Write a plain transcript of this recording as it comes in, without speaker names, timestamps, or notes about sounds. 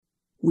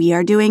we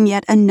are doing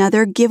yet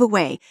another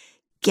giveaway.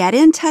 Get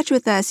in touch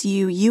with us,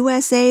 you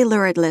USA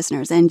Lurid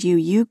listeners and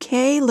you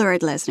UK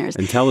Lurid listeners.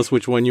 And tell us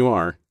which one you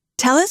are.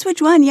 Tell us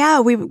which one. Yeah,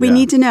 we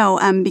need to know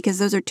because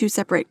those are two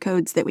separate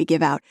codes that we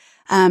give out.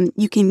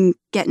 You can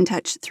get in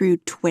touch through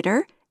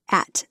Twitter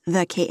at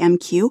the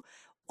KMQ,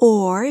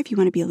 or if you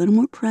want to be a little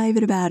more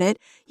private about it,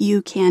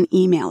 you can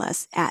email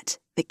us at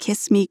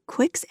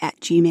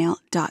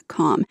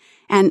thekissmequicks@gmail.com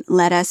and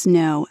let us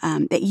know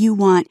that you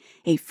want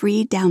a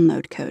free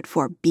download code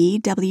for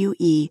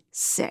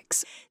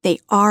BWE6. They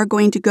are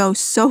going to go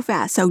so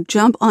fast, so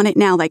jump on it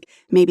now. Like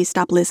maybe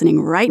stop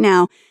listening right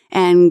now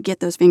and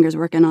get those fingers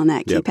working on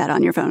that keypad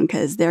on your phone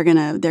because they're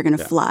gonna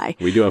fly.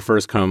 We do a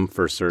first come,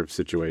 first served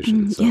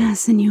situation. So.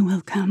 Yes, and you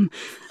will come.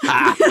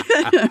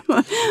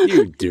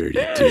 You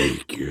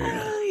dirty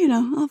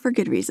girl. All for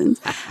good reasons.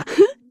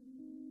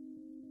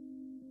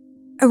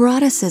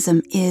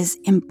 Eroticism is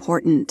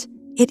important.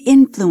 It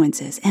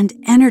influences and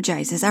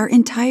energizes our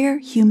entire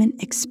human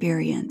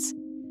experience.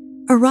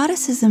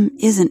 Eroticism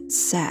isn't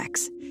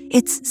sex.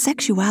 It's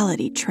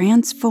sexuality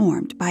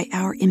transformed by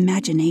our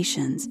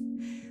imaginations.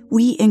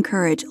 We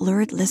encourage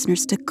lurid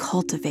listeners to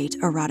cultivate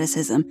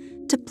eroticism,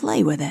 to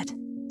play with it,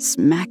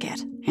 smack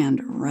it,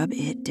 and rub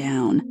it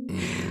down.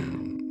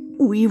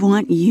 We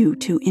want you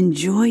to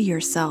enjoy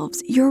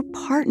yourselves, your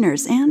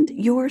partners, and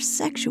your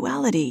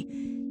sexuality.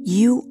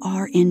 You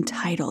are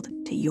entitled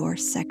to your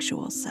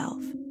sexual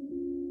self.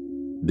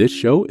 This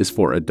show is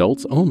for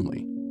adults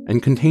only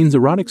and contains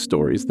erotic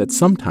stories that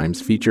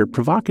sometimes feature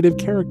provocative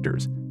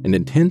characters and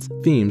intense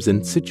themes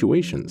and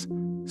situations,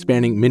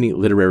 spanning many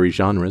literary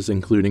genres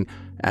including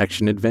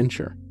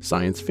action-adventure,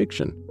 science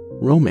fiction,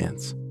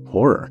 romance,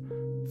 horror,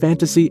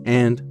 fantasy,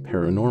 and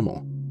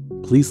paranormal.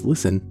 Please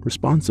listen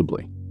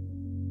responsibly.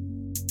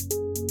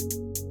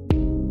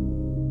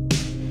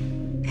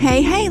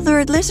 Hey,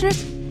 lurid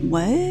listeners.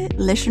 What?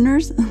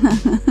 Listeners?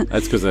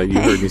 That's because you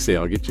heard me say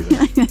I'll get you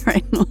there.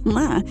 Right.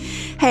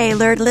 Hey,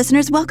 lurid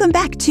listeners, welcome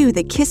back to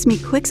the Kiss Me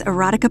Quicks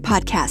Erotica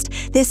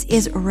podcast. This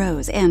is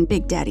Rose and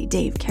Big Daddy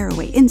Dave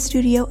Caraway in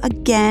studio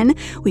again.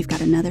 We've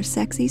got another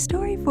sexy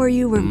story for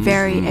you. We're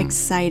very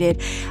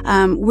excited.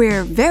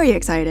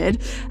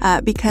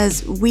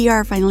 Because we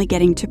are finally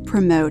getting to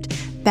promote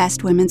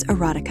Best Women's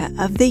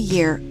Erotica of the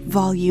Year,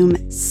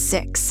 Volume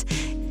 6.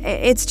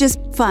 It's just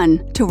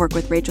fun to work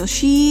with Rachel.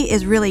 She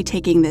is really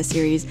taking this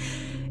series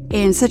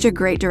in such a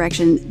great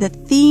direction. The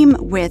theme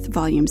with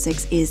Volume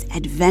 6 is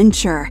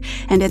adventure,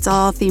 and it's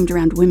all themed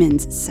around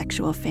women's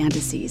sexual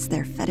fantasies,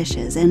 their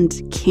fetishes,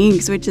 and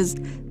kinks, which is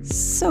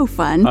so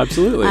fun.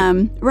 Absolutely.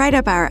 Right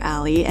up our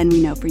alley, and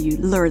we know for you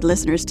lurid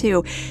listeners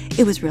too,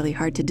 it was really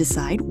hard to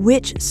decide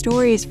which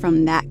stories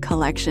from that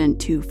collection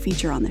to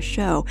feature on the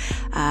show.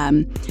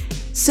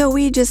 So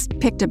we just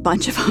picked a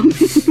bunch of them.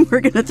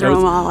 We're going to throw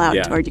them all out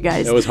toward you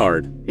guys. It was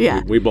hard.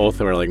 Yeah. We both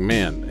were like,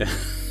 man,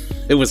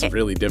 it was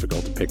really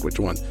difficult to pick which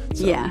one.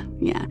 So. Yeah.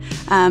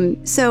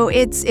 So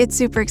it's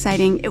super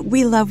exciting.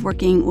 We love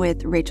working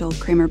with Rachel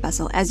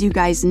Kramer-Bussell. As you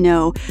guys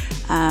know,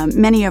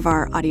 many of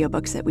our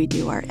audiobooks that we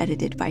do are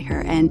edited by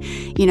her. And,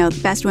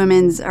 Best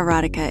Women's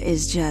Erotica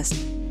is just...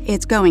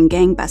 it's going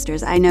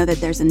gangbusters. I know that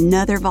there's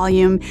another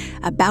volume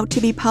about to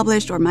be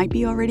published or might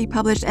be already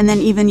published, and then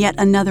even yet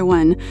another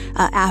one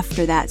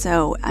after that.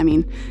 So,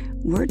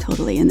 we're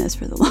totally in this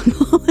for the long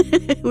haul.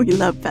 We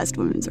love Best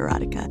Women's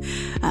Erotica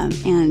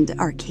and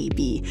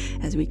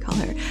RKB, as we call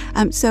her.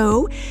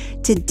 So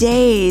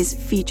today's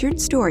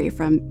featured story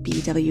from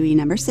BWE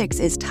number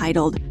 6 is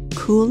titled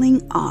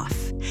Cooling Off,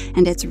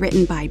 and it's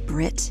written by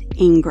Brit,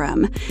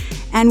 Ingram.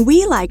 And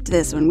we liked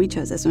this one. We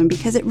chose this one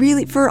because it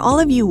really, for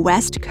all of you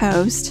West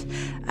Coast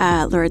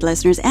lurid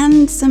listeners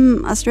and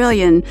some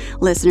Australian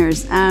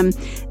listeners,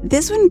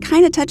 this one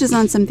kind of touches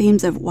on some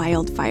themes of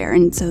wildfire.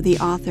 And so the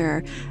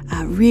author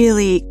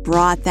really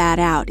brought that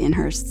out in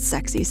her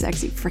sexy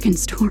freaking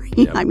story.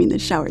 Yep. The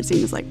shower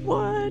scene is like,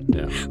 what?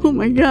 Yeah. Oh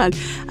my God.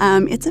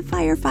 It's a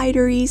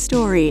firefighter-y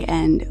story,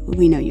 and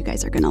we know you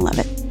guys are going to love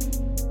it.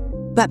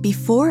 But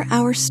before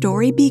our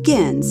story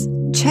begins,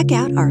 check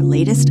out our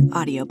latest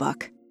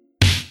audiobook.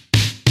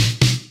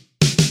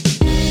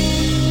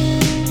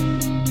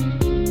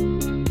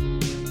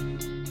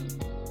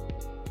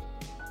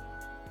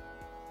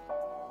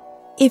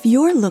 If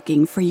you're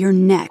looking for your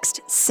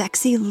next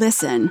sexy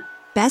listen,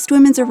 Best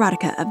Women's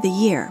Erotica of the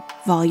Year,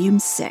 Volume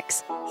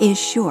 6, is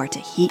sure to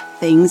heat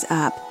things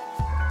up.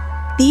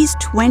 These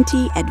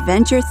 20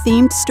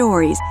 adventure-themed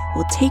stories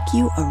will take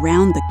you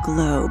around the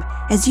globe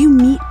as you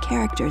meet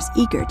characters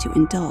eager to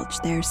indulge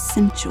their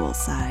sensual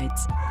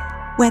sides.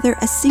 Whether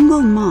a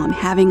single mom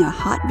having a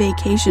hot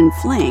vacation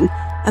fling,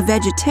 a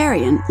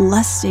vegetarian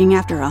lusting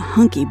after a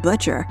hunky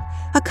butcher,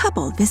 a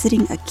couple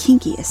visiting a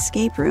kinky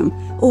escape room,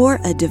 or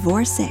a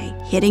divorcee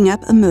hitting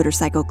up a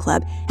motorcycle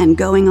club and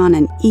going on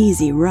an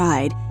easy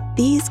ride,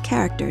 these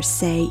characters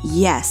say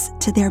yes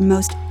to their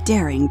most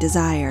daring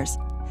desires.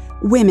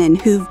 Women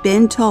who've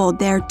been told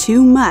they're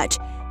too much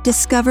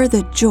discover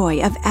the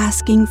joy of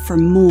asking for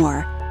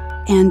more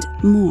and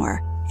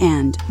more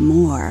and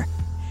more,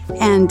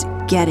 and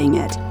getting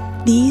it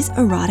These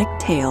erotic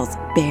tales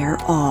bear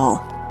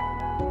all.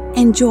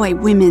 Enjoy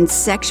women's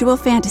sexual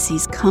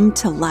fantasies come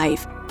to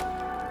life.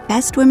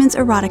 Best Women's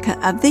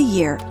Erotica of the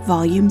Year,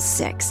 Volume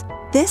 6.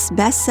 This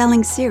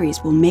best-selling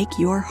series will make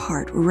your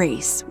heart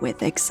race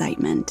with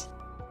excitement.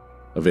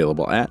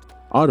 Available at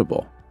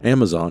Audible,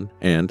 Amazon,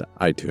 and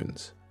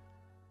iTunes.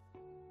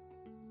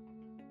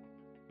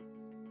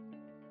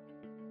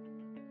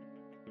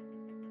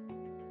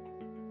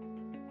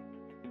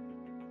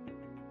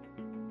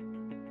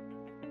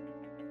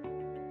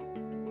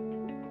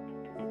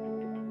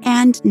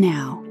 And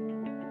now,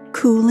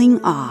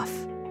 Cooling Off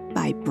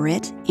by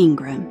Brit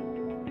Ingram.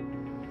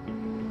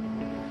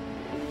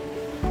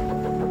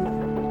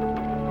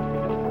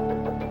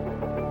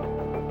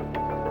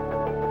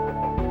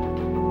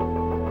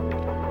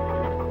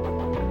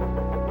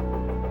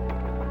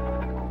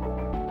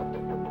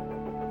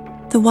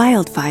 The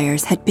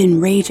wildfires had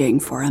been raging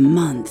for a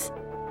month.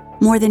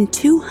 More than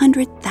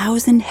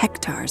 200,000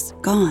 hectares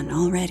gone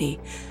already,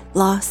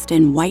 lost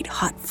in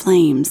white-hot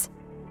flames.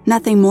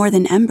 Nothing more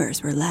than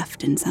embers were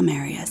left in some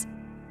areas.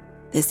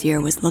 This year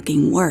was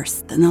looking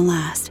worse than the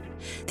last.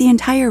 The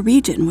entire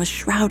region was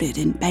shrouded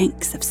in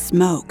banks of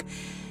smoke,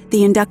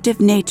 the inductive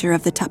nature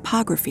of the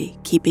topography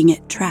keeping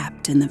it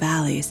trapped in the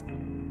valleys.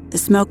 The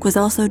smoke was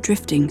also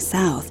drifting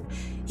south.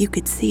 You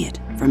could see it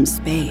from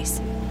space.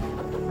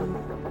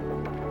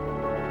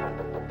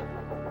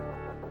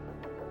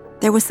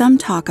 There was some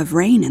talk of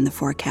rain in the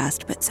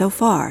forecast, but so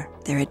far,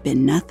 there had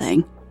been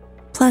nothing.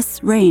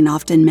 Plus, rain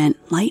often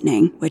meant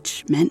lightning,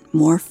 which meant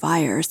more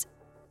fires.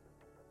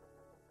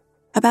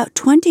 About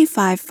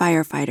 25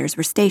 firefighters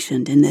were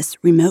stationed in this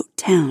remote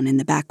town in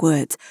the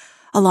backwoods,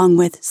 along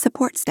with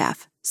support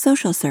staff,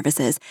 social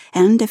services,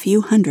 and a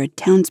few hundred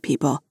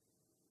townspeople.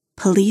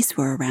 Police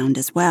were around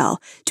as well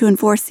to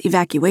enforce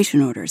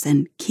evacuation orders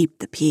and keep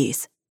the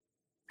peace.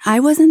 I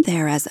wasn't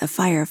there as a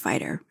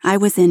firefighter. I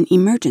was in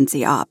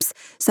emergency ops,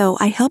 so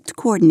I helped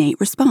coordinate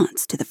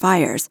response to the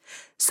fires,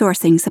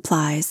 sourcing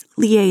supplies,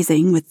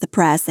 liaising with the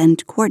press,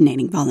 and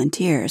coordinating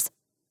volunteers.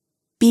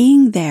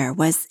 Being there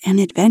was an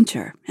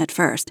adventure at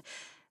first,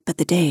 but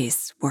the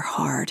days were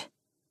hard.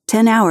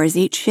 10 hours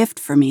each shift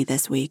for me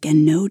this week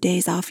and no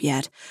days off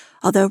yet,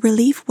 although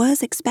relief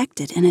was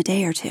expected in a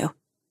day or two.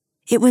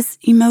 It was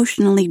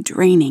emotionally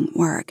draining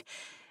work.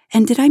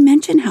 And did I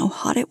mention how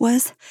hot it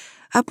was?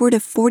 Upward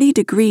of 40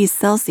 degrees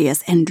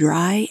Celsius and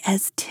dry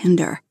as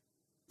tinder.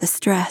 The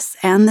stress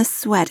and the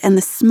sweat and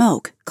the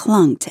smoke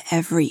clung to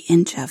every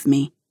inch of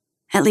me.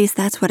 At least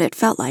that's what it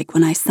felt like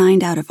when I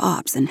signed out of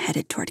ops and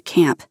headed toward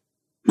camp.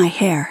 My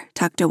hair,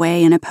 tucked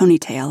away in a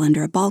ponytail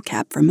under a ball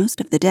cap for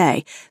most of the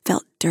day,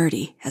 felt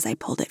dirty as I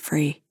pulled it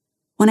free.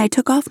 When I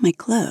took off my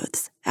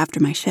clothes after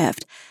my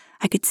shift,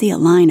 I could see a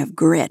line of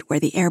grit where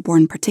the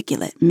airborne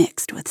particulate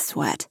mixed with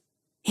sweat.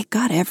 It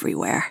got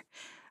everywhere.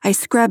 I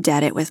scrubbed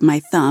at it with my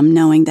thumb,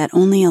 knowing that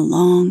only a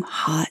long,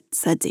 hot,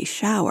 sudsy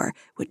shower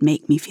would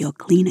make me feel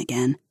clean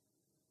again.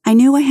 I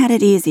knew I had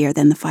it easier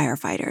than the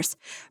firefighters,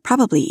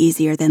 probably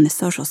easier than the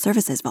social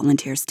services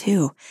volunteers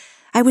too.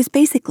 I was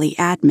basically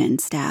admin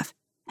staff,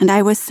 and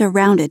I was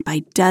surrounded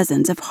by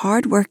dozens of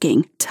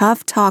hard-working,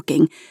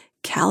 tough-talking,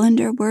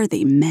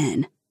 calendar-worthy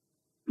men.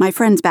 My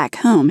friends back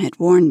home had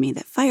warned me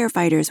that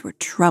firefighters were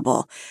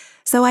trouble,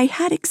 so I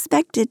had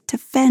expected to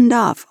fend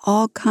off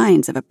all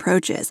kinds of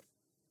approaches.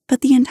 But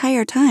the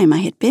entire time I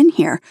had been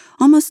here,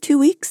 almost 2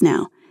 weeks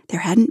now, there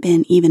hadn't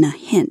been even a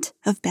hint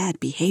of bad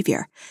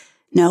behavior.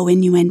 No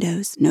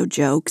innuendos, no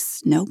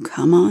jokes, no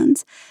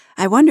come-ons.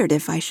 I wondered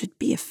if I should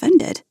be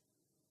offended.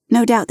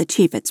 No doubt the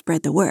chief had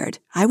spread the word.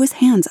 I was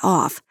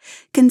hands-off,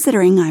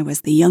 considering I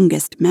was the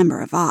youngest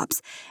member of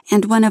ops,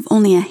 and one of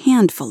only a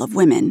handful of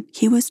women.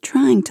 He was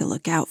trying to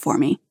look out for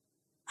me.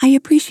 I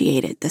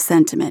appreciated the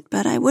sentiment,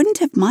 but I wouldn't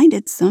have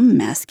minded some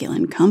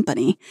masculine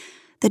company.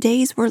 The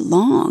days were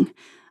long.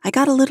 I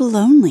got a little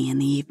lonely in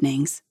the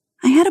evenings.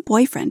 I had a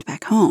boyfriend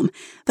back home,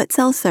 but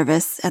cell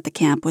service at the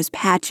camp was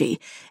patchy,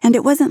 and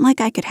it wasn't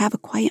like I could have a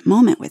quiet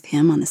moment with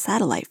him on the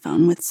satellite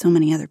phone with so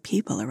many other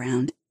people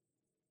around.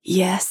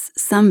 Yes,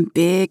 some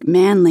big,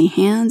 manly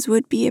hands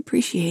would be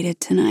appreciated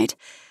tonight.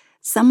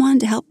 Someone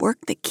to help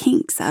work the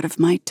kinks out of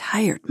my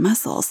tired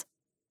muscles.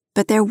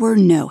 But there were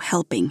no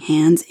helping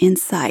hands in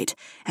sight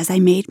as I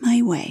made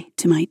my way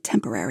to my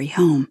temporary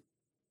home.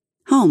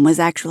 Home was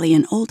actually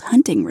an old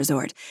hunting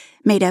resort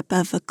made up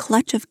of a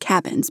clutch of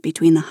cabins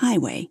between the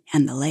highway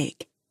and the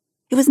lake.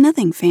 It was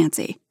nothing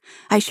fancy.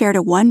 I shared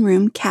a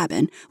one-room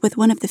cabin with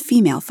one of the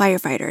female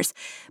firefighters,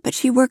 but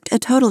she worked a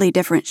totally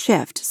different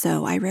shift,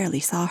 so I rarely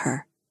saw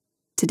her.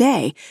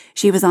 Today,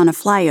 she was on a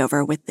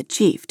flyover with the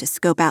chief to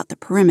scope out the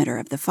perimeter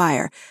of the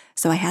fire,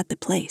 so I had the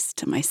place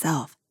to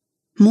myself.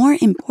 More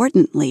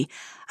importantly,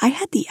 I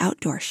had the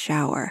outdoor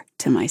shower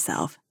to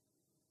myself.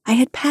 I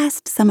had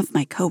passed some of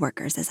my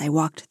coworkers as I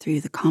walked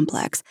through the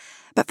complex,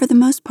 but for the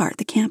most part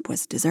the camp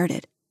was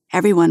deserted.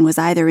 Everyone was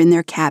either in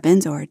their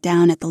cabins or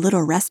down at the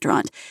little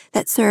restaurant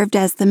that served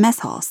as the mess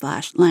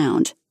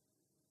hall/lounge.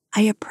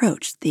 I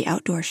approached the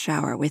outdoor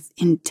shower with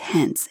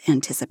intense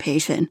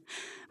anticipation.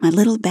 My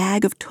little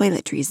bag of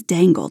toiletries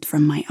dangled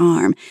from my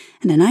arm,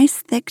 and a nice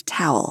thick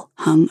towel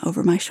hung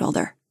over my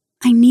shoulder.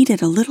 I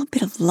needed a little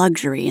bit of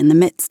luxury in the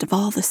midst of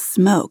all the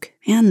smoke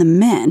and the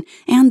men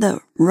and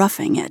the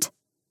roughing it.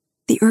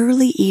 The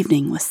early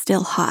evening was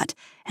still hot,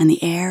 and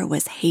the air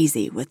was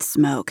hazy with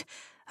smoke.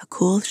 A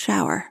cool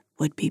shower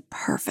would be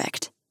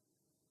perfect.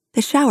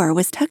 The shower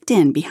was tucked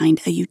in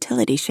behind a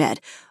utility shed,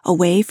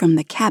 away from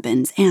the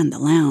cabins and the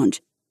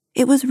lounge.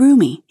 It was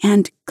roomy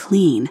and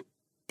clean.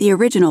 The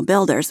original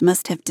builders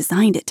must have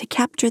designed it to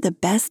capture the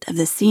best of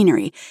the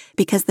scenery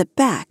because the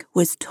back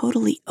was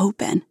totally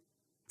open.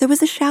 There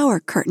was a shower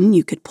curtain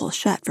you could pull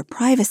shut for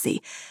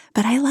privacy,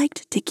 but I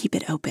liked to keep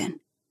it open.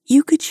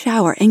 You could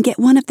shower and get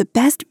one of the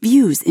best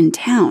views in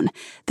town,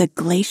 the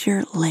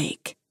Glacier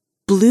Lake.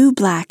 Blue,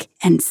 black,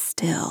 and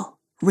still,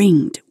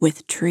 ringed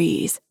with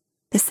trees.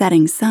 The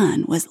setting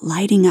sun was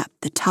lighting up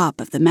the top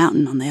of the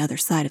mountain on the other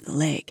side of the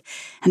lake,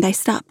 and I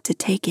stopped to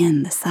take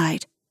in the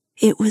sight.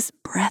 It was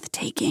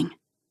breathtaking.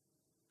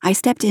 I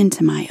stepped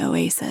into my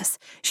oasis,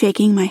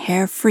 shaking my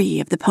hair free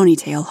of the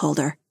ponytail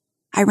holder.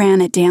 I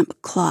ran a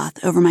damp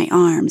cloth over my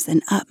arms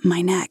and up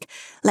my neck,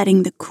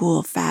 letting the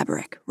cool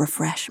fabric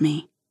refresh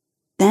me.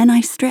 Then I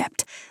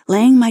stripped,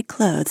 laying my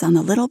clothes on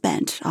the little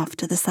bench off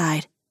to the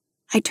side.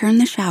 I turned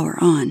the shower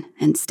on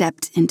and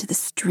stepped into the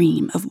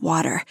stream of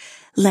water,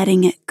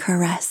 letting it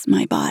caress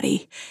my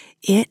body.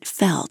 It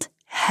felt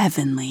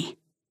heavenly.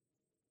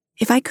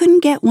 If I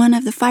couldn't get one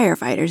of the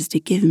firefighters to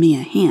give me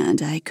a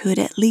hand, I could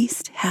at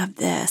least have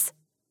this.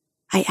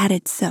 I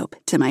added soap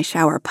to my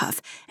shower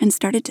puff and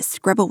started to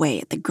scrub away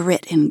at the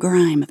grit and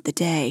grime of the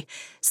day,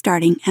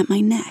 starting at my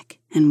neck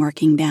and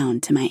working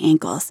down to my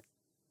ankles.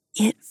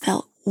 It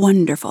felt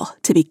wonderful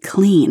to be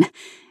clean.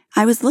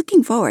 I was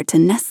looking forward to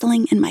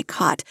nestling in my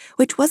cot,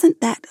 which wasn't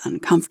that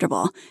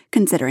uncomfortable,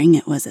 considering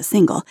it was a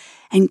single,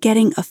 and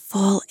getting a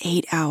full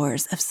 8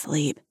 hours of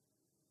sleep.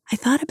 I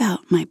thought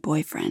about my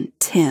boyfriend,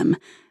 Tim,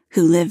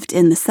 who lived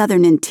in the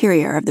southern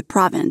interior of the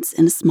province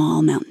in a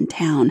small mountain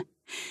town.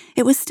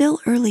 It was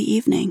still early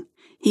evening.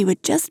 He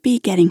would just be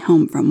getting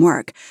home from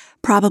work,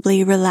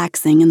 probably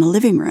relaxing in the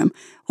living room,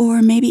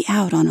 or maybe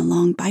out on a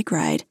long bike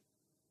ride.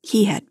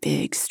 He had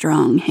big,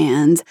 strong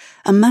hands,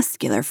 a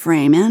muscular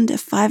frame, and a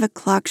 5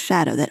 o'clock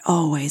shadow that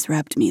always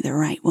rubbed me the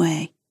right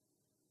way.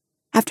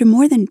 After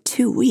more than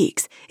 2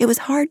 weeks, it was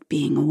hard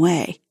being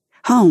away.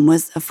 Home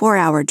was a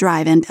 4-hour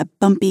drive and a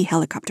bumpy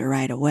helicopter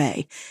ride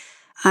away.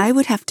 I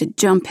would have to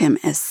jump him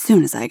as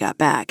soon as I got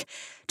back.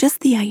 Just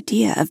the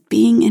idea of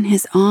being in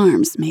his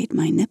arms made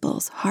my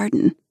nipples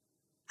harden.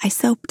 I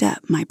soaped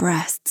up my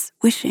breasts,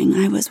 wishing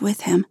I was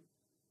with him.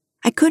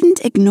 I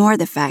couldn't ignore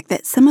the fact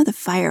that some of the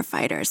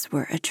firefighters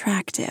were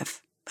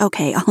attractive.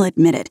 Okay, I'll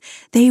admit it.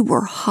 They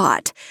were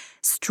hot.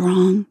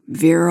 Strong,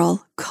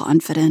 virile,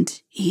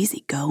 confident,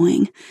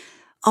 easygoing.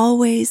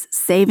 Always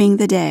saving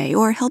the day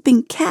or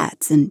helping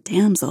cats and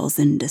damsels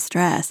in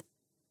distress.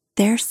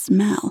 Their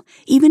smell,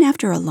 even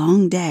after a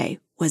long day,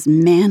 was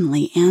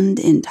manly and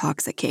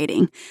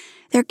intoxicating.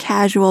 Their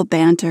casual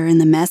banter in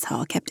the mess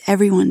hall kept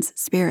everyone's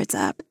spirits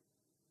up.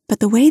 But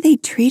the way they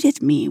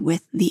treated me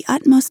with the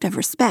utmost of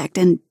respect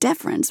and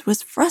deference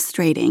was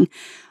frustrating.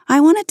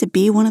 I wanted to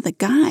be one of the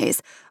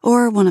guys,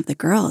 or one of the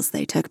girls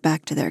they took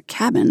back to their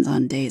cabins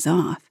on days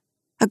off.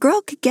 A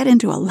girl could get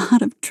into a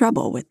lot of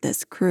trouble with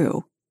this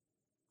crew.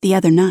 The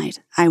other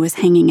night, I was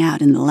hanging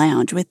out in the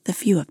lounge with a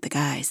few of the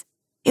guys.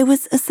 It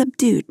was a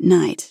subdued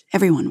night.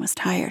 Everyone was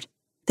tired.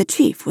 The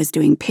chief was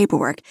doing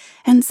paperwork,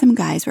 and some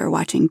guys were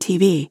watching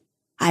TV.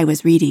 I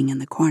was reading in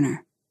the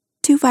corner.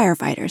 2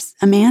 firefighters,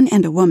 a man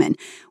and a woman,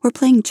 were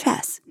playing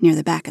chess near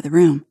the back of the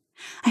room.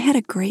 I had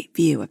a great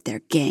view of their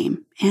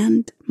game,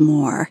 and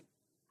more.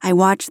 I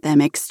watched them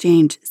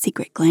exchange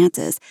secret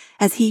glances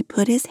as he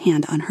put his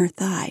hand on her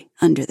thigh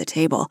under the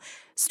table,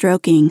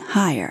 stroking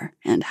higher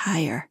and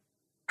higher.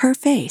 Her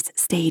face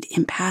stayed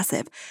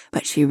impassive,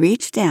 but she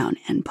reached down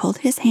and pulled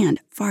his hand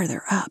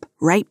farther up,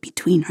 right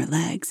between her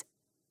legs.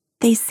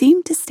 They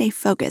seemed to stay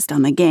focused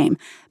on the game,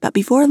 but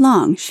before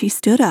long she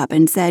stood up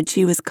and said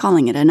she was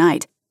calling it a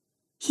night.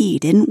 He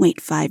didn't wait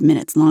 5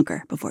 minutes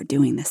longer before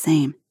doing the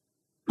same.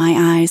 My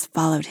eyes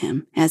followed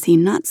him as he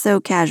not so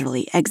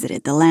casually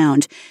exited the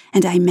lounge,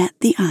 and I met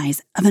the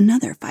eyes of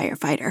another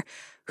firefighter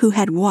who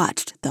had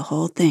watched the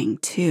whole thing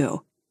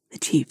too, the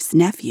chief's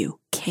nephew,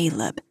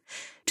 Caleb,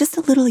 just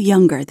a little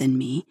younger than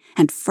me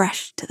and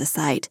fresh to the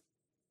sight.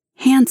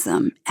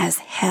 Handsome as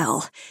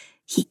hell,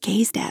 he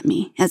gazed at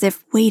me as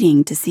if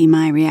waiting to see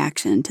my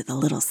reaction to the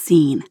little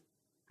scene.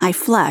 I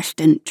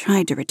flushed and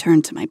tried to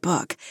return to my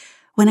book.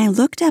 When I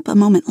looked up a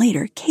moment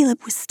later,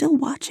 Caleb was still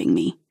watching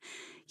me.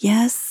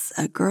 Yes,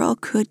 a girl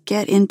could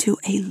get into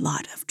a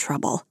lot of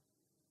trouble.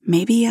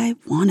 Maybe I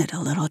wanted a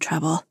little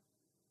trouble.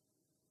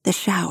 The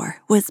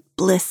shower was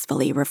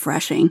blissfully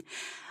refreshing.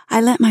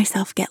 I let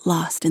myself get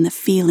lost in the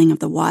feeling of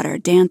the water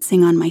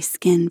dancing on my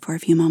skin for a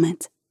few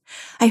moments.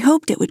 I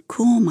hoped it would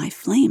cool my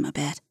flame a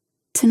bit.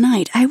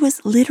 Tonight, I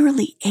was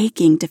literally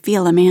aching to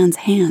feel a man's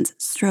hands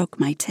stroke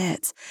my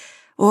tits,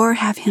 or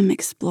have him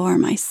explore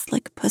my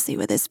slick pussy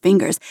with his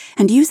fingers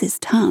and use his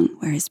tongue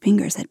where his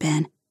fingers had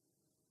been.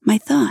 My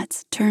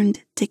thoughts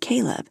turned to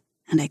Caleb,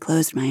 and I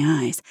closed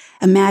my eyes,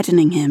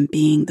 imagining him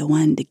being the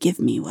one to give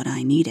me what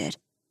I needed.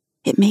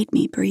 It made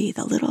me breathe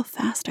a little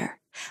faster.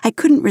 I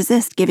couldn't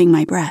resist giving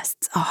my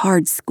breasts a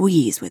hard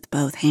squeeze with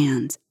both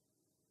hands.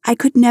 I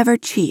could never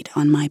cheat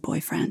on my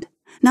boyfriend,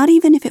 not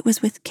even if it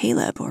was with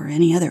Caleb or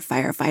any other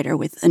firefighter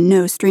with a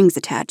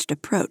no-strings-attached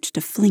approach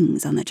to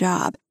flings on the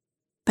job.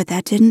 But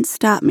that didn't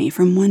stop me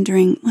from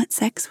wondering what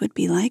sex would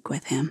be like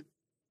with him.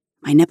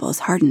 My nipples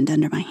hardened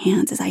under my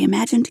hands as I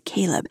imagined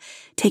Caleb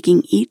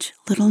taking each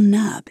little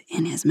nub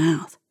in his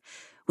mouth.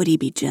 Would he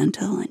be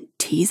gentle and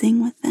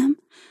teasing with them?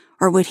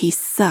 Or would he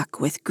suck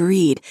with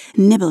greed,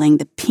 nibbling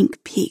the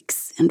pink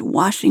peaks and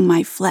washing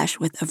my flesh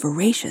with a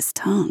voracious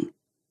tongue?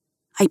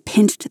 I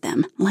pinched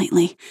them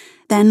lightly,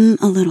 then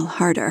a little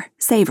harder,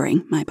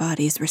 savoring my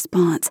body's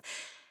response.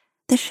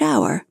 The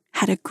shower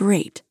had a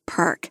great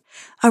perk,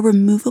 a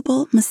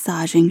removable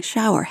massaging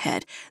shower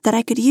head that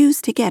I could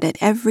use to get at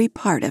every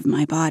part of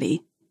my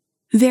body.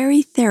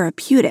 Very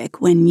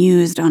therapeutic when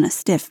used on a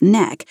stiff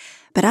neck,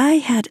 but I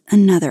had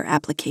another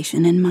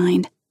application in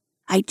mind.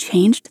 I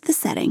changed the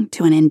setting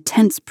to an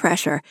intense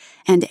pressure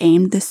and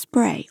aimed the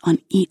spray on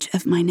each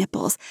of my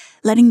nipples,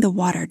 letting the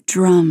water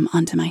drum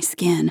onto my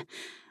skin.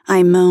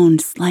 I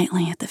moaned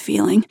slightly at the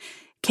feeling.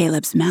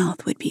 Caleb's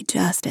mouth would be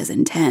just as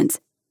intense.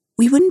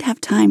 We wouldn't have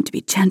time to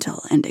be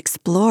gentle and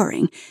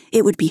exploring.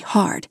 It would be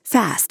hard,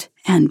 fast,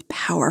 and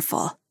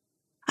powerful.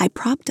 I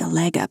propped a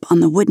leg up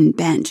on the wooden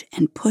bench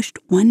and pushed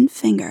one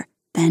finger,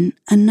 then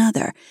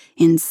another,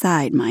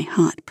 inside my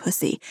hot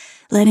pussy,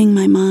 letting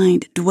my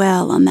mind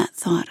dwell on that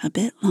thought a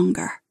bit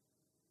longer.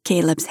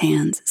 Caleb's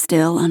hands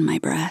still on my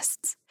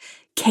breasts.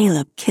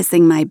 Caleb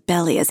kissing my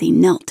belly as he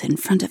knelt in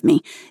front of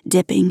me,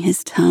 dipping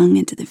his tongue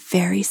into the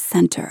very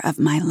center of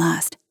my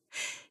lust.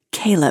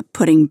 Caleb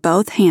putting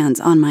both hands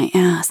on my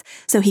ass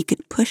so he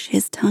could push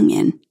his tongue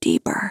in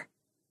deeper.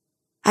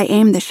 I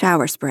aimed the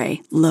shower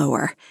spray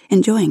lower,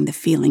 enjoying the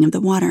feeling of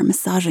the water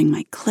massaging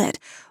my clit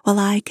while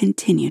I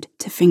continued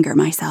to finger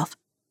myself.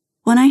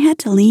 When I had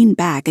to lean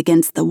back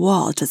against the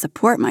wall to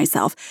support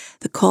myself,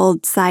 the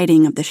cold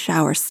siding of the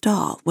shower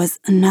stall was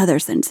another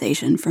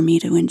sensation for me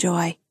to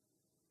enjoy.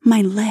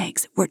 My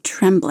legs were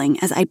trembling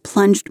as I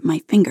plunged my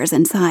fingers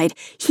inside,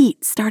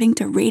 heat starting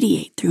to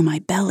radiate through my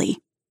belly.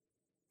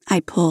 I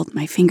pulled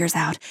my fingers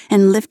out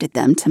and lifted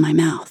them to my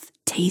mouth,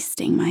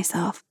 tasting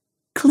myself.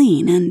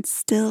 Clean and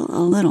still a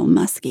little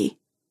musky.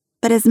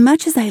 But as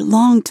much as I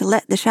longed to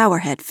let the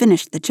showerhead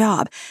finish the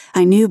job,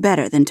 I knew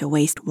better than to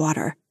waste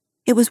water.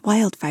 It was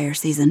wildfire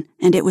season,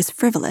 and it was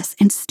frivolous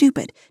and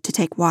stupid to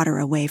take water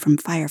away from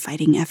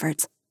firefighting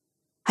efforts.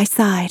 I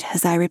sighed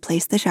as I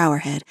replaced the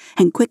showerhead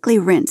and quickly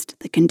rinsed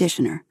the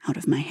conditioner out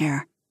of my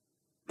hair.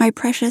 My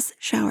precious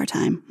shower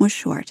time was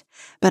short,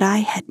 but I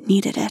had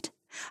needed it.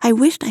 I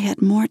wished I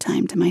had more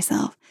time to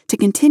myself to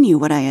continue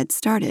what I had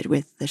started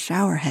with the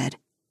showerhead.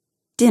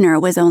 Dinner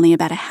was only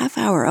about a half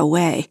hour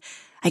away.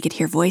 I could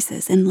hear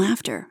voices and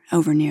laughter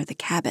over near the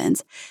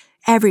cabins.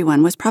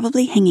 Everyone was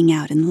probably hanging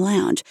out in the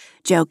lounge,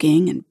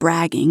 joking and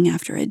bragging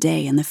after a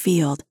day in the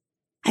field.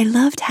 I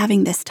loved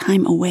having this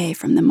time away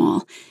from them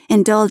all,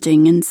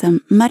 indulging in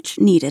some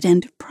much-needed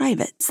and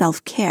private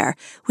self-care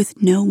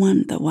with no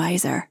one the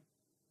wiser.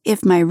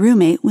 If my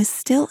roommate was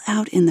still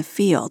out in the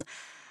field,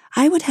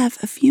 I would have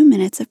a few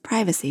minutes of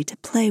privacy to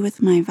play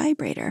with my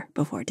vibrator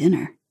before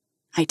dinner.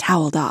 I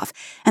toweled off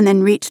and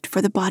then reached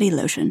for the body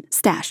lotion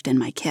stashed in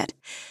my kit.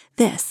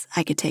 This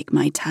I could take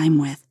my time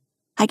with.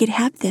 I could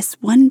have this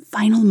one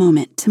final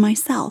moment to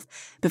myself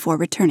before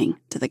returning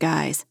to the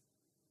guys.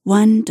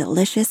 One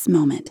delicious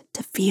moment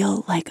to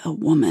feel like a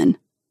woman.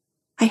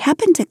 I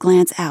happened to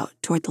glance out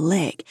toward the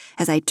lake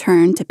as I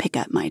turned to pick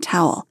up my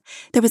towel.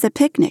 There was a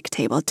picnic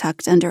table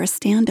tucked under a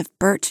stand of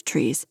birch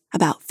trees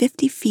about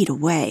 50 feet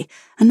away,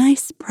 a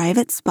nice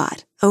private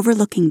spot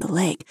overlooking the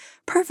lake,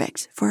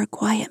 perfect for a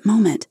quiet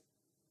moment.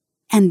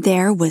 And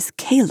there was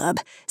Caleb,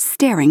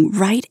 staring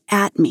right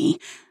at me.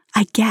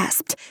 I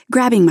gasped,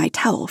 grabbing my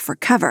towel for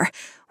cover.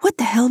 What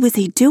the hell was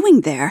he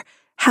doing there?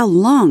 How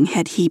long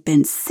had he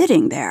been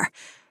sitting there?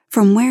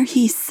 From where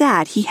he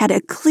sat, he had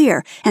a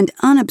clear and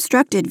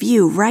unobstructed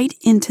view right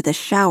into the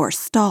shower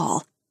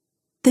stall.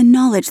 The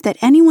knowledge that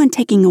anyone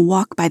taking a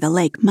walk by the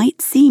lake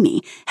might see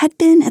me had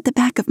been at the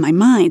back of my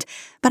mind,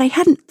 but I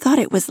hadn't thought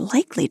it was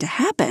likely to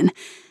happen.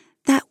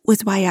 That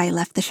was why I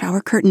left the shower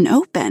curtain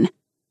open.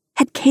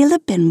 Had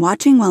Caleb been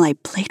watching while I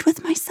played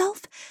with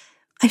myself?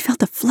 I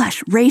felt a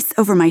flush race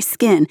over my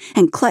skin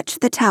and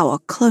clutched the towel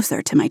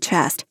closer to my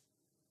chest.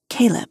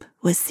 Caleb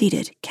was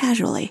seated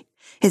casually,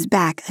 his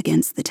back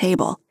against the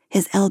table,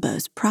 his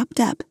elbows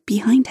propped up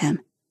behind him.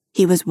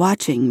 He was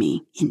watching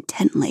me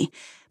intently,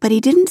 but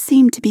he didn't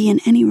seem to be in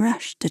any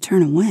rush to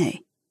turn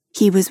away.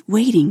 He was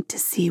waiting to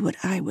see what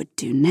I would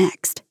do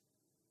next.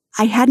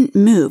 I hadn't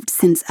moved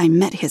since I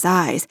met his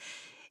eyes.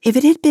 If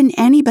it had been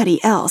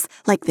anybody else,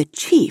 like the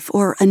chief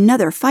or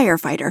another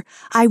firefighter,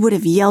 I would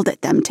have yelled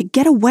at them to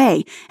get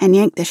away and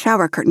yanked the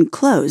shower curtain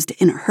closed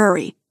in a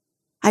hurry.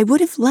 I would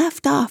have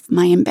laughed off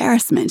my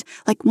embarrassment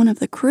like one of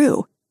the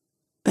crew.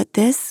 But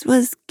this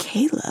was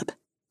Caleb.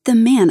 The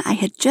man I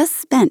had just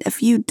spent a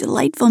few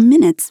delightful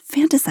minutes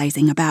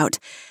fantasizing about.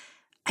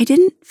 I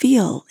didn't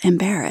feel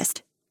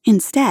embarrassed.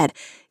 Instead,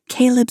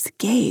 Caleb's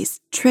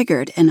gaze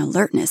triggered an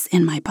alertness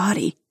in my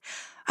body.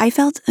 I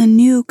felt a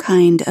new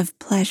kind of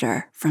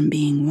pleasure from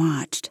being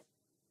watched.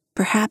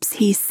 Perhaps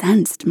he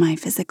sensed my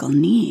physical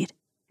need.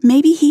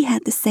 Maybe he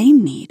had the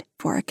same need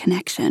for a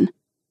connection,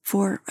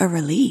 for a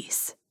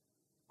release.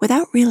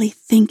 Without really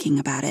thinking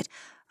about it,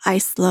 I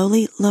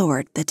slowly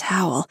lowered the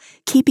towel,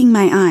 keeping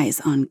my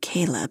eyes on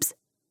Caleb's.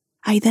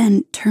 I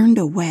then turned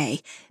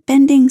away,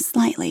 bending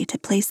slightly to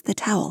place the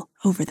towel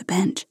over the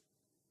bench.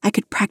 I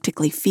could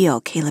practically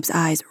feel Caleb's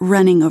eyes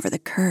running over the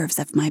curves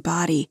of my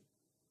body.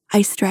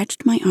 I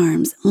stretched my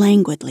arms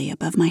languidly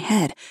above my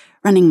head,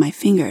 running my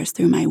fingers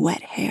through my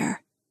wet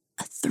hair.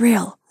 A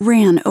thrill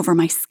ran over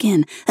my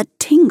skin, a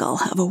tingle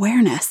of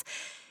awareness.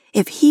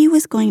 If he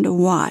was going to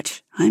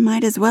watch, I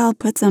might as well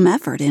put some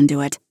effort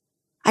into it.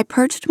 I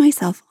perched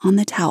myself on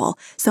the towel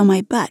so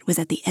my butt was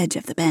at the edge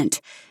of the bench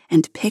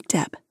and picked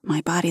up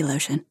my body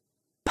lotion.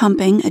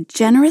 Pumping a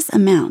generous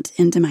amount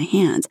into my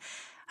hands,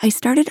 I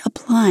started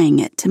applying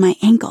it to my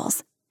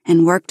ankles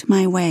and worked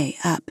my way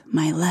up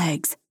my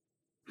legs.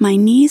 My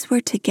knees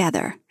were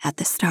together at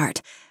the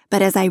start,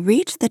 but as I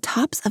reached the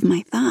tops of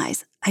my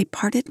thighs, I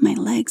parted my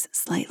legs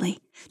slightly,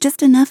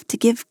 just enough to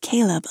give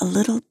Caleb a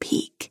little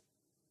peek.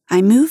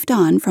 I moved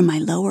on from my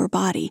lower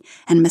body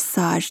and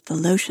massaged the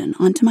lotion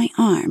onto my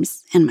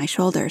arms and my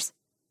shoulders.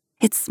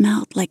 It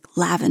smelled like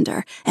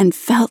lavender and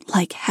felt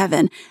like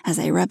heaven as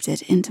I rubbed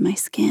it into my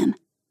skin.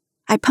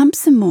 I pumped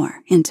some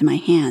more into my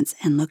hands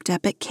and looked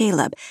up at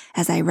Caleb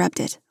as I rubbed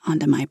it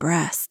onto my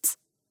breasts.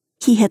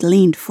 He had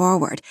leaned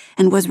forward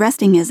and was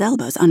resting his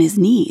elbows on his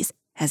knees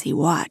as he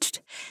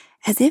watched,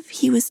 as if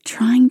he was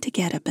trying to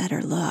get a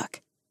better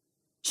look.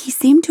 He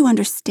seemed to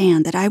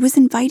understand that I was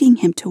inviting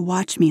him to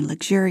watch me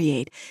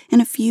luxuriate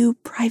in a few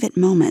private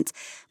moments,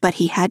 but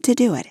he had to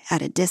do it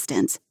at a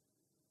distance.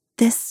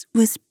 This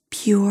was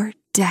pure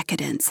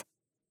decadence.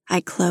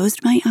 I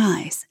closed my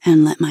eyes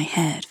and let my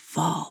head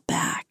fall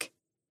back.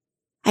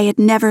 I had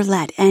never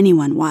let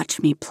anyone watch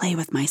me play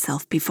with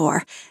myself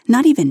before,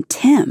 not even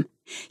Tim.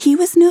 He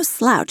was no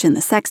slouch in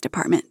the sex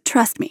department,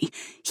 trust me.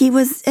 He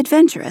was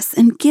adventurous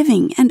and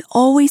giving and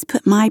always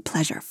put my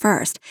pleasure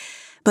first,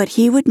 but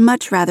he would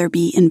much rather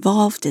be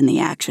involved in the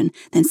action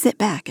than sit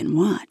back and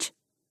watch.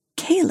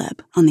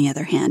 Caleb, on the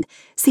other hand,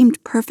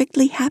 seemed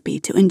perfectly happy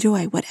to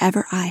enjoy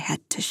whatever I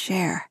had to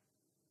share.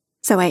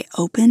 So I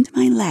opened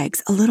my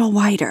legs a little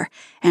wider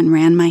and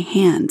ran my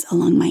hands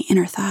along my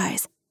inner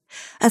thighs.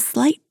 A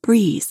slight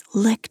breeze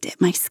licked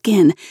at my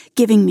skin,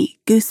 giving me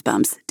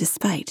goosebumps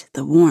despite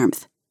the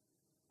warmth.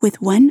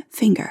 With one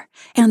finger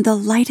and the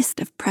lightest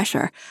of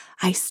pressure,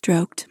 I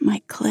stroked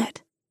my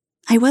clit.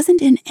 I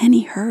wasn't in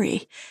any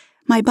hurry.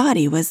 My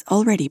body was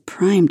already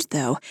primed,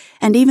 though,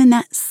 and even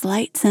that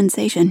slight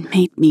sensation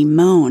made me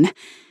moan.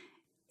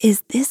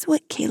 Is this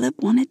what Caleb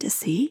wanted to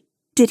see?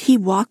 Did he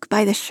walk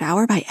by the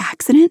shower by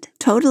accident,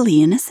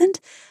 totally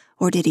innocent?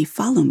 Or did he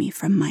follow me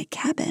from my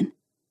cabin?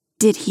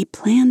 Did he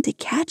plan to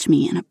catch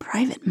me in a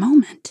private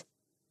moment?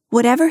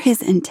 Whatever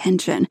his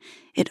intention,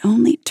 it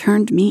only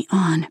turned me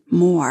on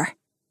more.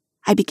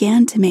 I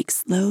began to make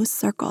slow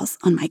circles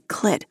on my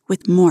clit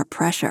with more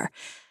pressure.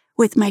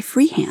 With my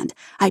free hand,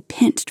 I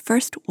pinched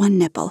first one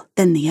nipple,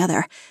 then the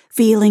other,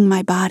 feeling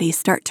my body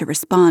start to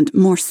respond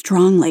more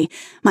strongly.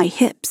 My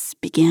hips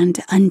began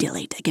to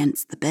undulate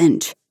against the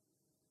bench.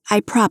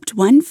 I propped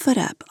one foot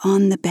up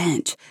on the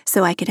bench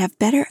so I could have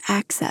better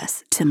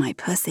access to my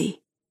pussy.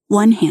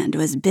 One hand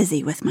was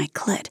busy with my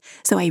clit,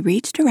 so I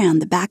reached around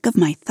the back of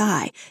my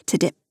thigh to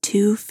dip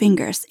 2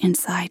 fingers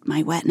inside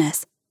my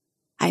wetness.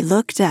 I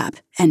looked up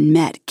and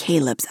met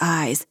Caleb's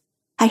eyes.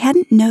 I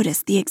hadn't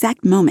noticed the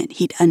exact moment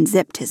he'd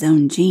unzipped his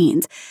own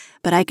jeans,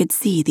 but I could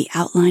see the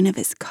outline of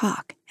his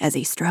cock as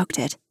he stroked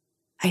it.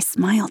 I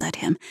smiled at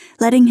him,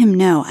 letting him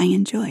know I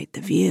enjoyed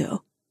the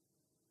view.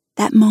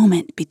 That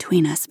moment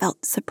between us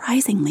felt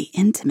surprisingly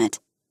intimate.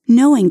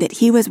 Knowing that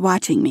he was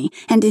watching me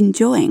and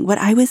enjoying what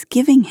I was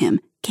giving him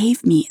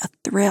gave me a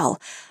thrill,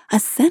 a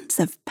sense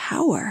of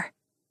power.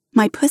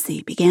 My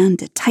pussy began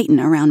to tighten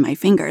around my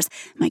fingers,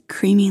 my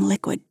creamy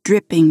liquid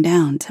dripping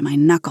down to my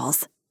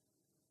knuckles.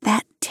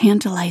 That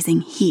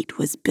tantalizing heat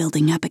was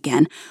building up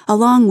again,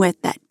 along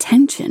with that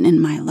tension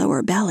in my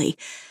lower belly,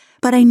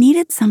 but I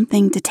needed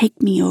something to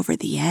take me over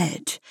the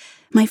edge.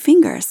 My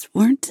fingers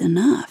weren't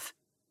enough.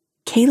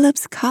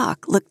 Caleb's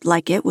cock looked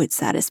like it would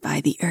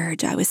satisfy the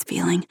urge I was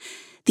feeling.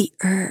 The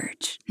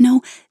urge,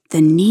 no,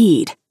 the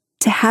need.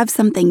 To have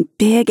something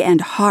big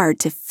and hard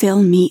to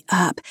fill me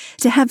up,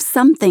 to have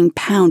something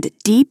pound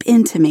deep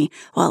into me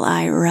while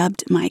I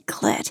rubbed my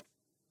clit.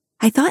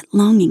 I thought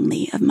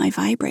longingly of my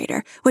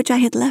vibrator, which I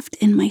had left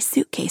in my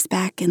suitcase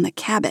back in the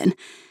cabin,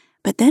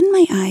 but then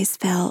my eyes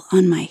fell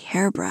on my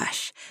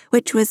hairbrush,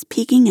 which was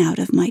peeking out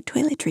of my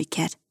toiletry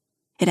kit.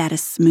 It had a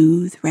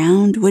smooth,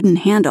 round wooden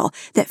handle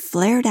that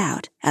flared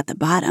out at the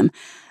bottom,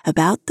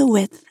 about the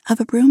width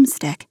of a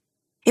broomstick.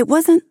 It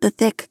wasn't the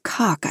thick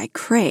cock I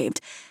craved,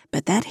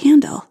 but that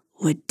handle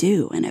would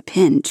do in a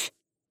pinch.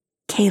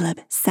 Caleb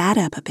sat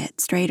up a bit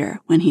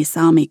straighter when he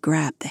saw me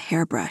grab the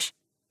hairbrush.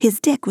 His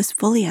dick was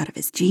fully out of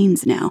his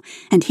jeans now,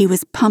 and he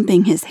was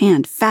pumping his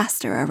hand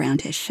faster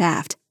around his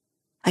shaft.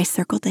 I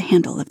circled the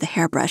handle of the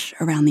hairbrush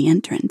around the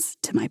entrance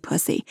to my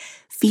pussy,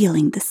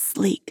 feeling the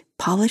sleek,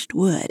 polished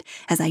wood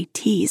as I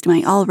teased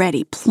my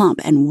already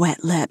plump and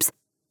wet lips.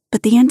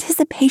 But the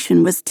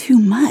anticipation was too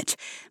much,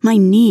 my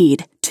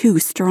need too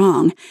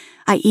strong.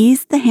 I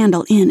eased the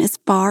handle in as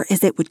far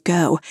as it would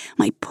go.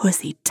 My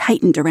pussy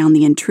tightened around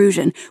the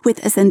intrusion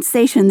with a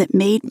sensation that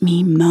made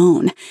me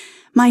moan.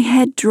 My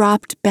head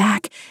dropped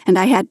back, and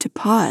I had to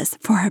pause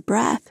for a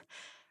breath.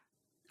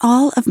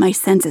 All of my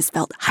senses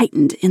felt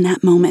heightened in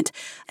that moment.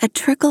 A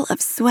trickle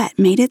of sweat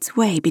made its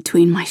way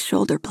between my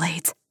shoulder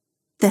blades.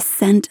 The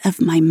scent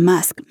of my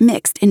musk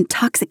mixed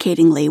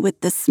intoxicatingly with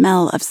the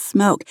smell of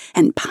smoke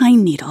and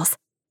pine needles.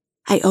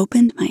 I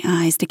opened my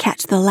eyes to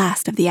catch the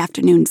last of the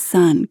afternoon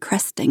sun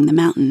cresting the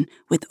mountain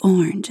with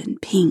orange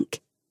and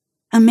pink.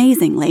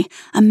 Amazingly,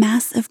 a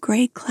mass of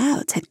gray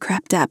clouds had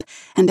crept up,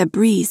 and a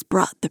breeze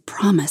brought the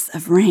promise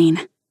of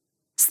rain.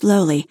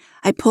 Slowly,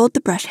 I pulled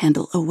the brush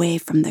handle away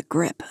from the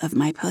grip of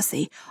my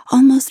pussy,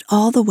 almost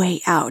all the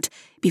way out,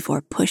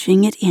 before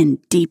pushing it in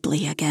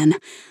deeply again.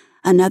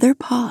 Another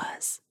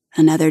pause,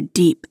 another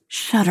deep,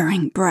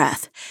 shuddering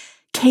breath.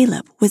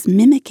 Caleb was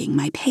mimicking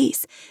my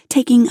pace,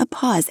 taking a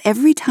pause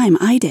every time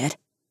I did.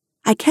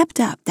 I kept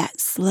up that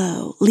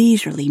slow,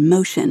 leisurely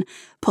motion,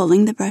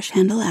 pulling the brush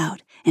handle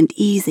out and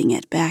easing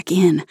it back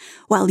in,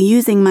 while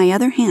using my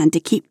other hand to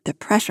keep the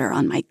pressure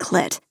on my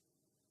clit.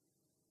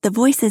 The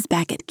voices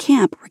back at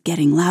camp were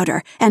getting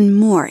louder and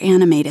more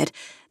animated.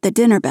 The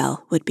dinner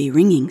bell would be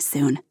ringing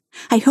soon.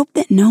 I hoped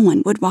that no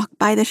one would walk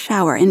by the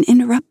shower and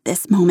interrupt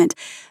this moment,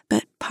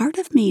 but part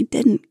of me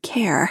didn't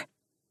care.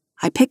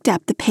 I picked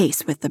up the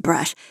pace with the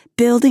brush,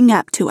 building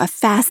up to a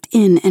fast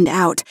in and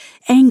out,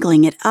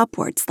 angling it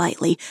upward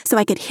slightly so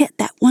I could hit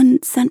that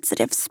one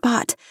sensitive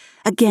spot.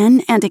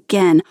 Again and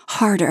again,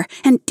 harder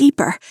and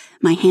deeper.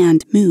 My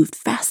hand moved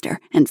faster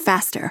and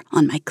faster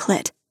on my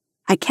clit.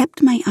 I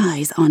kept my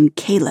eyes on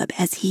Caleb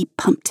as he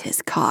pumped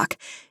his cock.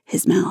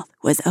 His mouth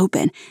was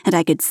open, and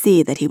I could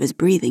see that he was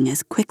breathing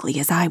as quickly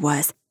as I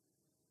was.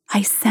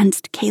 I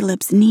sensed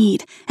Caleb's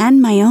need,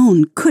 and my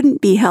own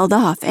couldn't be held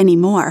off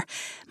anymore.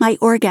 My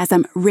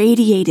orgasm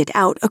radiated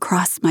out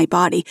across my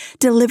body,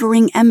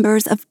 delivering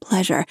embers of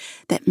pleasure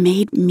that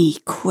made me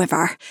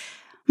quiver.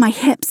 My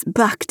hips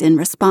bucked in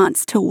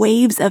response to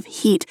waves of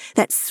heat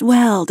that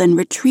swelled and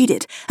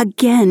retreated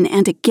again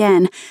and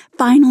again,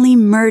 finally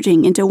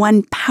merging into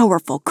one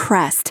powerful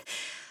crest.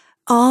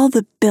 All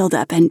the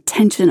buildup and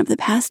tension of the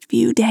past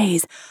few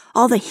days,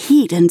 all the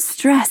heat and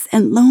stress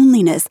and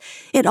loneliness,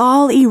 it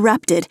all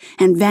erupted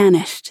and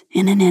vanished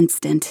in an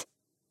instant.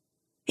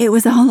 It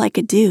was all I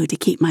could do to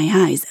keep my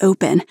eyes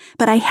open,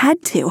 but I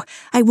had to.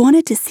 I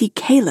wanted to see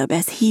Caleb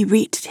as he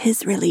reached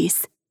his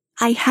release.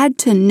 I had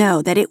to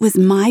know that it was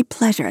my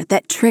pleasure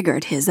that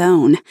triggered his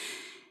own.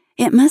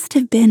 It must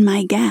have been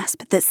my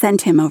gasp that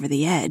sent him over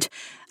the edge.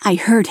 I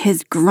heard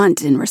his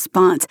grunt in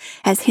response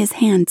as his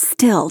hand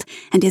stilled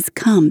and his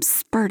cum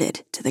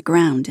spurted to the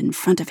ground in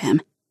front of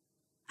him.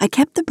 I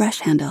kept the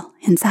brush handle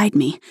inside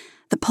me,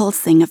 the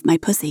pulsing of my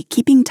pussy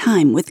keeping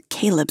time with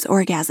Caleb's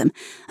orgasm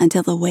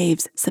until the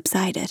waves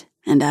subsided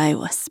and I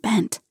was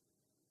spent.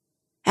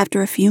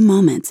 After a few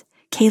moments,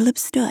 Caleb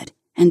stood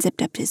and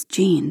zipped up his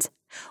jeans,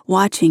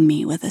 watching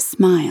me with a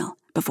smile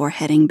before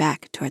heading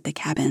back toward the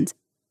cabins.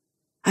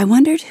 I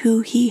wondered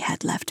who he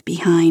had left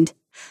behind.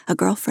 A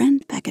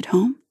girlfriend back at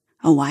home?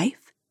 A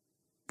wife?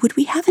 Would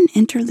we have an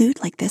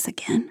interlude like this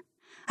again?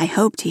 I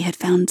hoped he had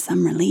found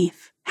some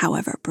relief,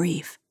 however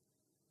brief.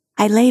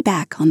 I lay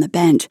back on the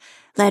bench,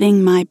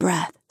 letting my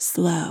breath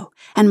slow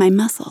and my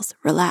muscles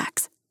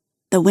relax.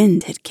 The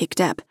wind had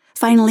kicked up,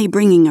 finally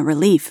bringing a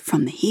relief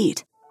from the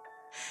heat.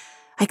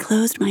 I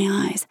closed my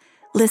eyes,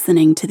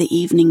 listening to the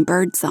evening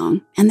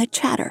birdsong and the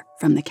chatter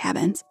from the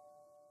cabins.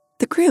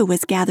 The crew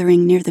was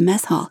gathering near the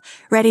mess hall,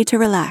 ready to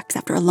relax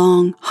after a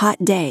long,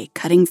 hot day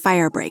cutting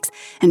fire breaks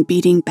and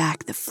beating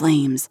back the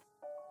flames.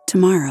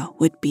 Tomorrow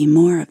would be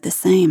more of the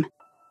same.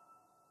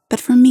 But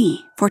for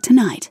me, for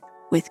tonight,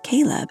 with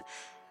Caleb,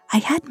 I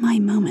had my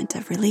moment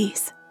of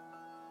release.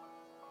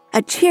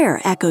 A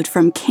cheer echoed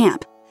from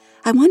camp.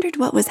 I wondered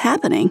what was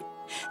happening.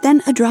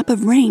 Then a drop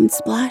of rain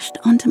splashed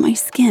onto my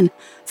skin,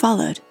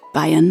 followed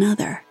by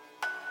another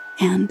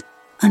and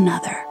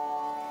another.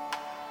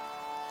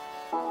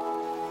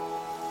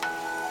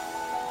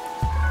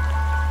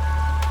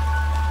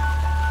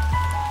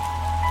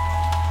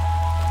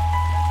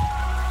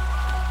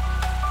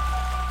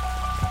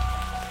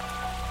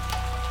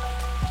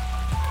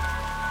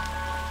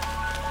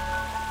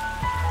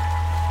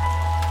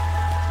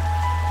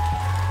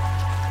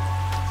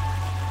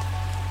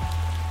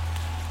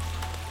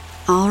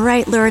 All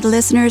right, lurid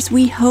listeners,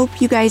 we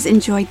hope you guys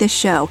enjoyed the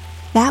show.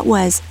 That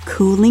was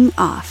Cooling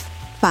Off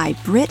by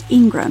Brit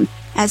Ingram,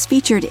 as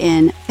featured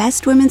in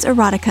Best Women's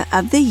Erotica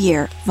of the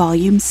Year,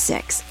 Volume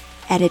 6,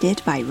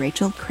 edited by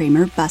Rachel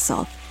Kramer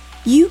Bussell.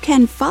 You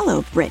can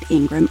follow Brit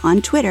Ingram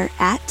on Twitter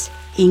at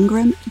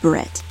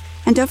IngramBrit.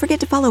 And don't forget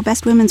to follow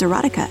Best Women's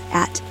Erotica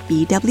at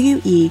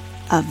BWE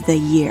of the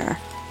Year.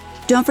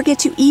 Don't forget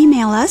to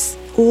email us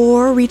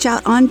or reach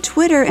out on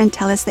Twitter and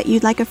tell us that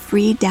you'd like a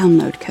free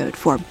download code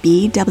for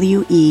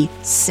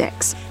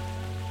BWE6.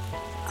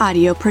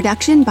 Audio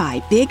production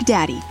by Big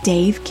Daddy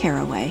Dave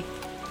Caraway.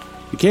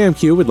 The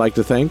KMQ would like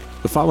to thank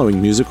the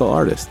following musical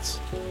artists: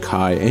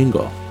 Kai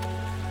Engel.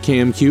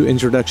 KMQ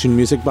introduction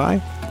music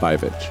by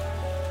Vivage.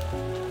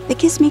 The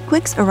Kiss Me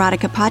Quicks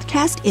Erotica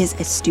podcast is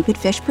a Stupid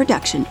Fish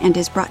production and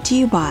is brought to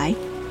you by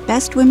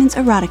Best Women's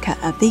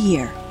Erotica of the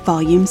Year,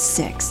 Volume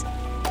 6.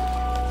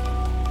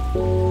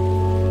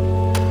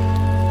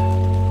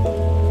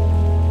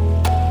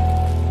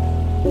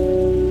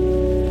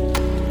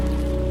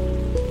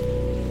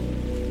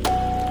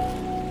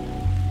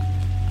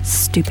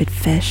 Stupid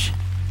fish.